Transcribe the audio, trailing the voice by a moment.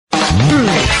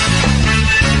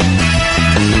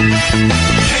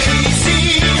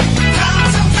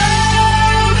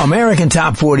American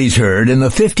Top 40's heard in the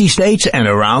 50 states and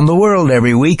around the world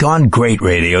every week on great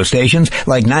radio stations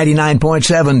like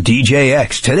 99.7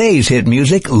 DJX, today's hit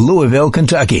music, Louisville,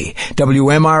 Kentucky,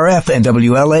 WMRF and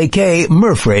WLAK,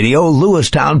 Murph Radio,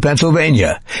 Lewistown,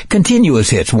 Pennsylvania, Continuous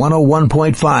Hits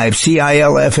 101.5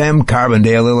 CIL-FM,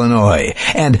 Carbondale, Illinois,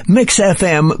 and Mix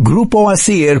FM, Grupo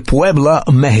Asir, Puebla,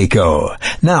 Mexico.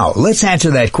 Now, let's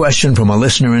answer that question from a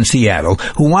listener in Seattle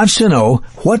who wants to know,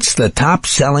 what's the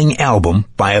top-selling album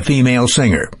by a female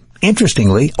singer?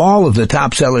 Interestingly, all of the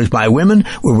top sellers by women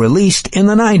were released in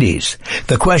the 90s.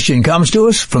 The question comes to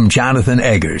us from Jonathan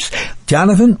Eggers.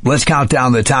 Jonathan, let's count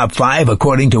down the top 5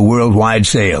 according to worldwide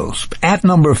sales. At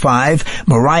number 5,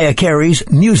 Mariah Carey's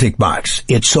Music Box.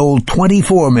 It sold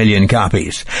 24 million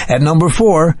copies. At number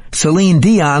 4, Celine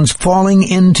Dion's Falling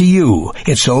Into You.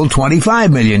 It sold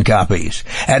 25 million copies.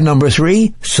 At number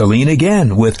 3, Celine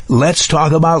again with Let's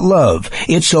Talk About Love.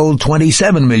 It sold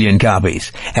 27 million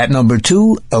copies. At number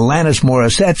 2, Alanis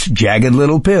Morissette's Jagged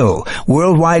Little Pill.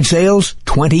 Worldwide sales,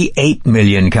 28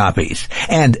 million copies.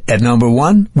 And at number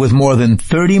 1, with more than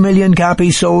 30 million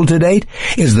copies sold to date,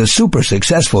 is the super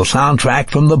successful soundtrack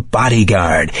from The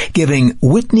Bodyguard, giving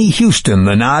Whitney Houston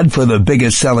the nod for the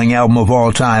biggest selling album of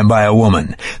all time by a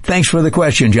woman. Thanks for the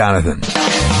question, Jonathan.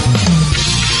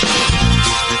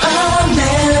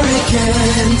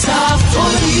 American Top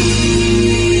 40.